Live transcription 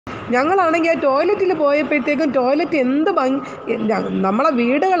ഞങ്ങളാണെങ്കിൽ ആ ടോയ്ലറ്റിൽ പോയപ്പോഴത്തേക്കും ടോയ്ലറ്റ് എന്ത് നമ്മളെ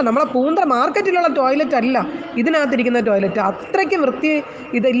വീടുകൾ നമ്മളെ പൂന്തറ മാർക്കറ്റിലുള്ള ടോയ്ലറ്റ് അല്ല ഇതിനകത്തിരിക്കുന്ന ടോയ്ലറ്റ്, അത്രയ്ക്ക് വൃത്തി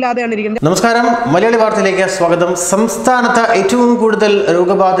ഇതില്ലാതെയാണ് ഇരിക്കുന്നത്. നമസ്കാരം, മലയാളി വാർത്തയിലേക്ക് സ്വാഗതം. സംസ്ഥാനത്ത് ഏറ്റവും കൂടുതൽ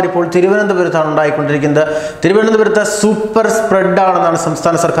രോഗബാധ ഇപ്പോൾ തിരുവനന്തപുരത്താണ് ഉണ്ടായിക്കൊണ്ടിരിക്കുന്നത്. തിരുവനന്തപുരത്ത് സൂപ്പർ സ്പ്രെഡ് ആണെന്നാണ്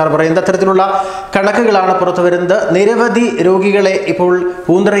സംസ്ഥാന സർക്കാർ പറയുന്നത്. അത്തരത്തിലുള്ള കണക്കുകളാണ് പുറത്തു വരുന്നത്. നിരവധി രോഗികളെ ഇപ്പോൾ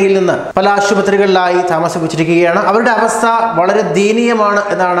പൂന്തറയിൽ നിന്ന് പല ആശുപത്രികളിലായി താമസിപ്പിച്ചിരിക്കുകയാണ്. അവരുടെ അവസ്ഥ വളരെ ദയനീയമാണ്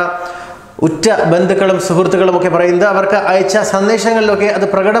എന്നാണ് ഉറ്റ ബന്ധുക്കളും സുഹൃത്തുക്കളും ഒക്കെ പറയുന്നത്. അവർക്ക് അയച്ച സന്ദേശങ്ങളിലൊക്കെ അത്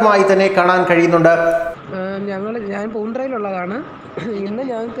പ്രകടമായി തന്നെ കാണാൻ കഴിയുന്നുണ്ട്. ഞാൻ പൂന്തറയിലുള്ളതാണ്.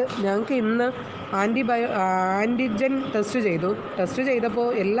 ഞങ്ങൾക്ക് ഇന്ന് ആൻറ്റിജൻ ടെസ്റ്റ് ചെയ്തപ്പോൾ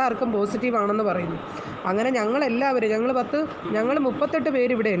എല്ലാവർക്കും പോസിറ്റീവ് ആണെന്ന് പറയുന്നു. അങ്ങനെ ഞങ്ങൾ 38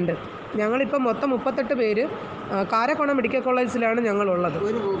 പേര് ഇവിടെ ഉണ്ട്. ഞങ്ങളിപ്പോൾ മൊത്തം 38 പേര് കാരക്കോണം മെഡിക്കൽ കോളേജിലാണ് ഞങ്ങളുള്ളത്.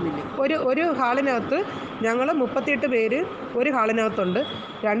 ഒരു ഹാളിനകത്ത് ഞങ്ങൾ 38 പേര് ഒരു ഹാളിനകത്തുണ്ട്.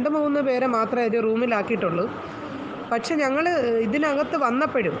 2-3 പേരെ മാത്രമേ ഒരു റൂമിലാക്കിയിട്ടുള്ളൂ. പക്ഷെ ഞങ്ങൾ ഇതിനകത്ത്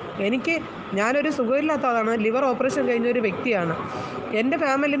വന്നപ്പോഴും ഞാനൊരു സുഖമില്ലാത്തതാണ്, ലിവർ ഓപ്പറേഷൻ കഴിഞ്ഞ ഒരു വ്യക്തിയാണ്. എൻ്റെ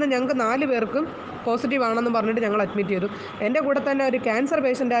ഫാമിലിയിൽ നിന്ന് ഞങ്ങൾക്ക് 4 പേർക്കും പോസിറ്റീവ് ആണെന്ന് പറഞ്ഞിട്ട് ഞങ്ങൾ അഡ്മിറ്റ് ചെയ്തു. എൻ്റെ കൂടെ തന്നെ ഒരു ക്യാൻസർ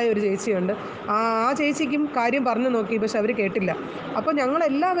പേഷ്യൻ്റായ ഒരു ചേച്ചിയുണ്ട്. ആ ചേച്ചിക്കും കാര്യം പറഞ്ഞു നോക്കി, പക്ഷെ അവർ കേട്ടില്ല. അപ്പോൾ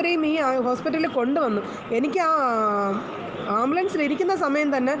ഞങ്ങളെല്ലാവരെയും ഈ ഹോസ്പിറ്റലിൽ കൊണ്ടുവന്നു. എനിക്ക് ആ ആംബുലൻസിൽ ഇരിക്കുന്ന സമയം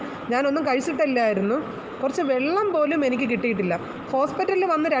തന്നെ ഞാനൊന്നും കഴിച്ചിട്ടില്ലായിരുന്നു. കുറച്ച് വെള്ളം പോലും എനിക്ക് കിട്ടിയിട്ടില്ല. ഹോസ്പിറ്റലിൽ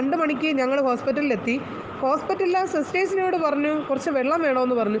വന്ന് 2 മണിക്ക് ഞങ്ങൾ ഹോസ്പിറ്റലിലെത്തി. ഹോസ്പിറ്റലിലെ സിസ്റ്റേഴ്സിനോട് പറഞ്ഞു കുറച്ച് വെള്ളം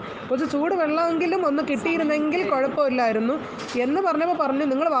വേണമെന്ന് പറഞ്ഞു. കുറച്ച് ചൂട് വെള്ളമെങ്കിലും ഒന്ന് കിട്ടിയിരുന്നെങ്കിൽ കുഴപ്പമില്ലായിരുന്നു എന്ന് പറഞ്ഞു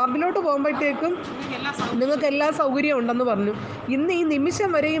നിങ്ങൾ വാർഡിലോട്ട് പോകുമ്പോഴത്തേക്കും നിങ്ങൾക്ക് എല്ലാ സൗകര്യവും ഉണ്ടെന്ന് പറഞ്ഞു. ഇന്ന് ഈ നിമിഷം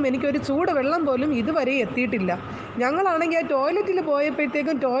വരെയും എനിക്കൊരു ചൂട് വെള്ളം പോലും ഇതുവരെ എത്തിയിട്ടില്ല. ഞങ്ങളാണെങ്കിൽ ആ ടോയ്ലറ്റിൽ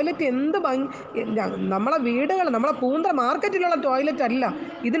പോയപ്പോഴത്തേക്കും ടോയ്ലറ്റ് എന്ത് നമ്മളെ വീടുകൾ നമ്മളെ പൂന്തറ മാർക്കറ്റിലുള്ള ടോയ്ലറ്റ് അല്ല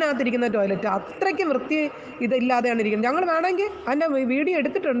ഇതിനകത്തിരിക്കുന്ന ടോയ്ലറ്റ്, അത്രയ്ക്ക് വൃത്തി ഇതില്ലാതെയാണ് ഇരിക്കുന്നത്. ഞങ്ങൾ വേണമെങ്കിൽ അതിൻ്റെ വീഡിയോ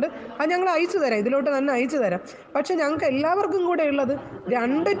എടുത്തിട്ടുണ്ട്, അത് ഞങ്ങൾ അയച്ചു തരാം, ഇതിലോട്ട് തന്നെ അയച്ചു തരാം. പക്ഷെ ഞങ്ങൾക്ക് എല്ലാവർക്കും കൂടെ ഉള്ളത്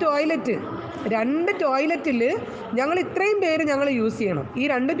 2 ടോയ്ലറ്റിൽ ഞങ്ങൾ ഇത്രയും പേര് ഞങ്ങൾ യൂസ് ചെയ്യണം ഈ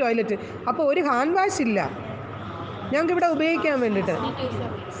 2 ടോയ്ലറ്റ്. അപ്പോൾ ഒരു ഹാൻഡ് വാഷ് ഇല്ല ഞങ്ങൾക്ക് ഇവിടെ ഉപയോഗിക്കാൻ വേണ്ടിയിട്ട്,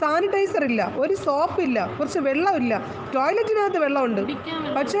 സാനിറ്റൈസർ ഇല്ല, ഒരു സോപ്പില്ല, കുറച്ച് വെള്ളമില്ല. ടോയ്ലറ്റിനകത്ത് വെള്ളമുണ്ട്,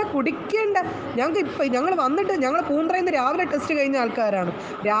 പക്ഷേ കുടിക്കേണ്ട ഞങ്ങൾ വന്നിട്ട് ഞങ്ങൾ പൂന്തറയിൽ നിന്ന് രാവിലെ ടെസ്റ്റ് കഴിഞ്ഞ ആൾക്കാരാണ്.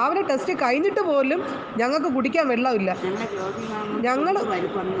 രാവിലെ ടെസ്റ്റ് കഴിഞ്ഞിട്ട് പോലും ഞങ്ങൾക്ക് കുടിക്കാൻ വെള്ളമില്ല. ഞങ്ങൾ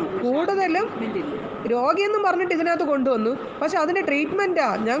കൂടുതലും രോഗിയെന്നും പറഞ്ഞിട്ട് ഇതിനകത്ത് കൊണ്ടുവന്നു, പക്ഷെ അതിൻ്റെ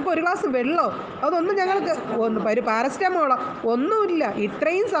ട്രീറ്റ്മെൻറ്റാണ്. ഞങ്ങൾക്ക് ഒരു ഗ്ലാസ് വെള്ളമോ അതൊന്നും ഞങ്ങൾക്ക് ഒരു പാരസ്റ്റമോളോ ഒന്നുമില്ല.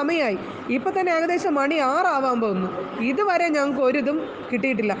 ഇത്രയും സമയമായി, ഇപ്പം തന്നെ ഏകദേശം മണി 6 ആവാൻ പോകുന്നു. ഇതുവരെ ഞങ്ങൾക്ക് ഒരിതും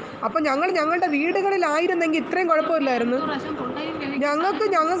കിട്ടിയിട്ടില്ല. അപ്പം ഞങ്ങളുടെ വീടുകളിലായിരുന്നെങ്കിൽ ഇത്രയും കുഴപ്പമില്ലായിരുന്നു.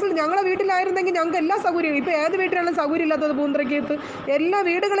 ഞങ്ങളെ വീട്ടിലായിരുന്നെങ്കിൽ ഞങ്ങൾക്ക് എല്ലാ സൗകര്യവും, ഇപ്പോൾ ഏത് വീട്ടിലാണ് സൗകര്യം ഇല്ലാത്തത്? പൂന്തറയ്ക്കകത്ത് എല്ലാ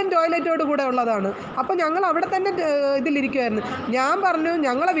വീടുകളും ടോയ്ലറ്റോട് കൂടെ ഉള്ളതാണ്. അപ്പോൾ ഞങ്ങൾ അവിടെ തന്നെ ഇതിലിരിക്കുമായിരുന്നു. ഞാൻ പറഞ്ഞു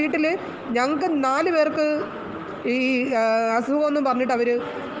ഞങ്ങളെ വീട്ടിൽ ഞങ്ങൾക്ക് 4 പേർക്ക് ഈ അസുഖമെന്നും പറഞ്ഞിട്ട് അവർ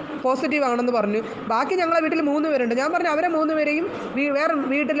പോസിറ്റീവ് ആണെന്ന് പറഞ്ഞു. ബാക്കി ഞങ്ങളെ വീട്ടിൽ 3 പേരുണ്ട്. ഞാൻ പറഞ്ഞു അവരെ 3 പേരെയും വേറെ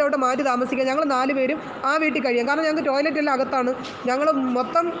വീട്ടിലോട്ട് മാറ്റി താമസിക്കുക, ഞങ്ങൾ 4 പേരും ആ വീട്ടിൽ കഴിയാം. കാരണം ഞങ്ങൾക്ക് ടോയ്ലറ്റ് എല്ലാം അകത്താണ്, ഞങ്ങൾ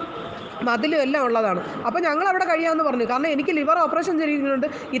മൊത്തം മതിലും എല്ലാം ഉള്ളതാണ്. അപ്പോൾ ഞങ്ങൾ അവിടെ കഴിയാമെന്ന് പറഞ്ഞു. കാരണം എനിക്ക് ലിവർ ഓപ്പറേഷൻ ചെയ്തിട്ടുണ്ട്.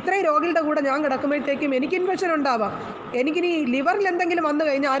 ഇത്രയും രോഗികളുടെ കൂടെ ഞാൻ കിടക്കുമ്പോഴത്തേക്കും എനിക്ക് ഇൻഫെക്ഷൻ ഉണ്ടാവാം. എനിക്കിനി ലിവറിൽ എന്തെങ്കിലും വന്നു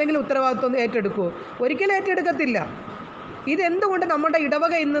കഴിഞ്ഞാൽ ആരെങ്കിലും ഉത്തരവാദിത്വം ഏറ്റെടുക്കുമോ? ഒരിക്കലും ഏറ്റെടുക്കത്തില്ല. ഇതെന്തുകൊണ്ട് നമ്മുടെ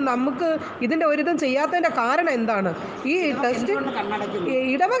ഇടവക ഇന്ന് നമുക്ക് ഇതിൻ്റെ ഒരിതും ചെയ്യാത്തതിൻ്റെ കാരണം എന്താണ്? ഈ ടെസ്റ്റ്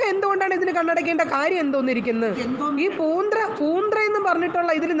ഇടവക എന്തുകൊണ്ടാണ് ഇതിന് കണ്ണടയ്ക്കേണ്ട കാര്യം എന്തോന്നിരിക്കുന്നത്? ഈ പൂന്തറ എന്ന്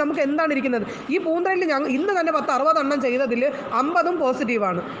പറഞ്ഞിട്ടുള്ള ഇതിൽ നമുക്ക് എന്താണ് ഇരിക്കുന്നത്? ഈ പൂന്തറയിൽ ഇന്ന് തന്നെ 60 എണ്ണം ചെയ്തതിൽ 50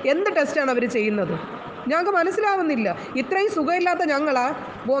 പോസിറ്റീവാണ്. എന്ത് ടെസ്റ്റാണ് അവർ ചെയ്യുന്നത്? ഞങ്ങൾക്ക് മനസ്സിലാവുന്നില്ല. ഇത്രയും സുഖമില്ലാത്ത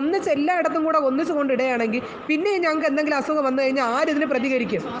ഒന്നിച്ച് എല്ലായിടത്തും കൂടെ ഒന്നിച്ച് കൊണ്ടിടുകയാണെങ്കിൽ പിന്നെ ഞങ്ങൾക്ക് എന്തെങ്കിലും അസുഖം വന്നു കഴിഞ്ഞാൽ ആരിതിന്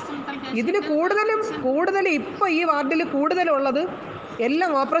പ്രതികരിക്കും? ഇതിന് കൂടുതൽ ഇപ്പോൾ ഈ വാർഡിൽ കൂടുതലുള്ളത്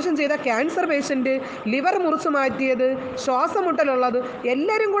എല്ലാം ഓപ്പറേഷൻ ചെയ്ത ക്യാൻസർ പേഷ്യൻറ്റ്, ലിവർ മുറിച്ച് മാറ്റിയത്, ശ്വാസം മുട്ടലുള്ളത്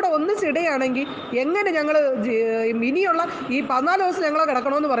എല്ലാവരും കൂടെ ഒന്നിച്ചിടുകയാണെങ്കിൽ എങ്ങനെ ഞങ്ങൾ ഇനിയുള്ള ഈ 14 ദിവസം ഞങ്ങൾ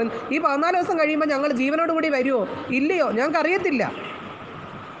കിടക്കണമെന്ന് പറയുന്നു. ഈ 14 ദിവസം കഴിയുമ്പോൾ ഞങ്ങൾ ജീവനോട് കൂടി വരുമോ ഇല്ലയോ ഞങ്ങൾക്കറിയത്തില്ല.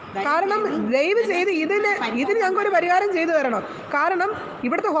 കാരണം ദയവ് ചെയ്ത് ഇതിന് ഞങ്ങൾക്കൊരു പരിഹാരം ചെയ്തു തരണം. കാരണം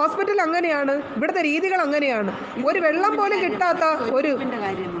ഇവിടുത്തെ ഹോസ്പിറ്റൽ അങ്ങനെയാണ്, ഇവിടുത്തെ രീതികൾ അങ്ങനെയാണ്. ഒരു വെള്ളം പോലും കിട്ടാത്ത ഒരു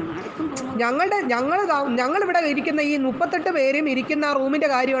ഞങ്ങളിവിടെ ഇരിക്കുന്ന ഈ 38 പേരും ഇരിക്കുന്ന ആ റൂമിൻ്റെ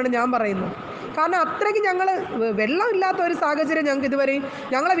കാര്യമാണ് ഞാൻ പറയുന്നത്. കാരണം അത്രയ്ക്ക് വെള്ളമില്ലാത്ത ഒരു സാഹചര്യം ഞങ്ങൾക്ക് ഇതുവരെയും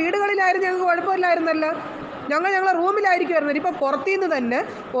ഞങ്ങളെ വീടുകളിലായിരുന്നു ഞങ്ങൾക്ക് കുഴപ്പമില്ലായിരുന്നല്ല. ഞങ്ങളെ റൂമിലായിരിക്കുമായിരുന്നു. ഇപ്പോൾ പുറത്തുനിന്ന് തന്നെ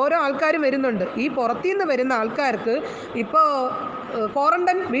ഓരോ ആൾക്കാരും വരുന്നുണ്ട്. ഈ പുറത്തുനിന്ന് വരുന്ന ആൾക്കാർക്ക് ഇപ്പോൾ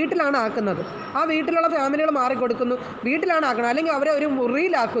ക്വാറന്റൈൻ വീട്ടിലാണ് ആക്കുന്നത്. ആ വീട്ടിലുള്ള ഫാമിലികൾ മാറിക്കൊടുക്കുന്നു, വീട്ടിലാണ് ആക്കുന്നത്. അല്ലെങ്കിൽ അവരെ ഒരു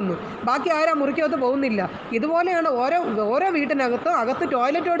മുറിയിലാക്കുന്നു, ബാക്കി ആരും മുറിക്കകത്ത് പോകുന്നില്ല. ഇതുപോലെയാണ് ഓരോ വീട്ടിനകത്ത്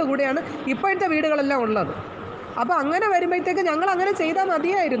ടോയ്ലറ്റോട് കൂടിയാണ് ഇപ്പോഴത്തെ വീടുകളെല്ലാം ഉള്ളത്. അപ്പോൾ അങ്ങനെ വരുമ്പോഴത്തേക്ക് ഞങ്ങൾ അങ്ങനെ ചെയ്താൽ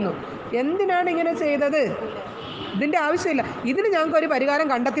മതിയായിരുന്നു. എന്തിനാണ് ഇങ്ങനെ ചെയ്തത്? ഇതിൻ്റെ ആവശ്യമില്ല. ഇതിന് ഞങ്ങൾക്ക് ഒരു പരിഹാരം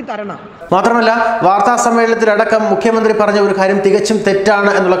കണ്ടെത്തി തരണം. മാത്രമല്ല, വാർത്താ സമ്മേളനത്തിലടക്കം മുഖ്യമന്ത്രി പറഞ്ഞ ഒരു കാര്യം തികച്ചും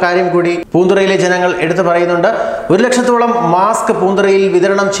തെറ്റാണ് എന്നുള്ള കാര്യം കൂടി പൂന്തുറയിലെ ജനങ്ങൾ എടുത്തു പറയുന്നുണ്ട്. 1 ലക്ഷത്തോളം മാസ്ക് പൂന്തുറയിൽ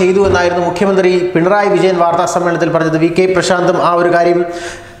വിതരണം ചെയ്തു എന്നായിരുന്നു മുഖ്യമന്ത്രി പിണറായി വിജയൻ വാർത്താ സമ്മേളനത്തിൽ പറഞ്ഞത്. വി.കെ. പ്രശാന്തും ആ ഒരു കാര്യം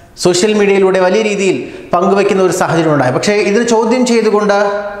സോഷ്യൽ മീഡിയയിലൂടെ വലിയ രീതിയിൽ പങ്കുവയ്ക്കുന്ന ഒരു സാഹചര്യം ഉണ്ടായി. പക്ഷേ ഇതിന് ചോദ്യം ചെയ്തുകൊണ്ട്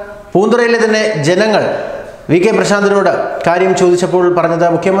പൂന്തുറയിലെ തന്നെ ജനങ്ങൾ വി.കെ. പ്രശാന്തിനോട് കാര്യം ചോദിച്ചപ്പോൾ പറഞ്ഞത്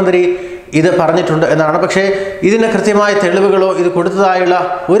മുഖ്യമന്ത്രി ഇത് പറഞ്ഞിട്ടുണ്ട് എന്നാണ്. പക്ഷേ ഇതിന് കൃത്യമായ തെളിവുകളോ ഇത് കൊടുത്തതായുള്ള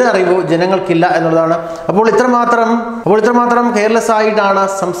ഒരു അറിവോ ജനങ്ങൾക്കില്ല എന്നുള്ളതാണ്. അപ്പോൾ ഇത്രമാത്രം കെയർലെസ് ആയിട്ടാണ്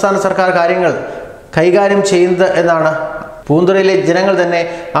സംസ്ഥാന സർക്കാർ കാര്യങ്ങൾ കൈകാര്യം ചെയ്യുന്നത് എന്നാണ് പൂന്തുറയിലെ ജനങ്ങൾ തന്നെ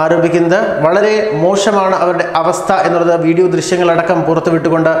ആരോപിക്കുന്നത്. വളരെ മോശമാണ് അവരുടെ അവസ്ഥ എന്നുള്ളത് വീഡിയോ ദൃശ്യങ്ങളടക്കം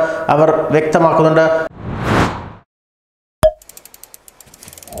പുറത്തുവിട്ടുകൊണ്ട് അവർ വ്യക്തമാക്കുന്നുണ്ട്.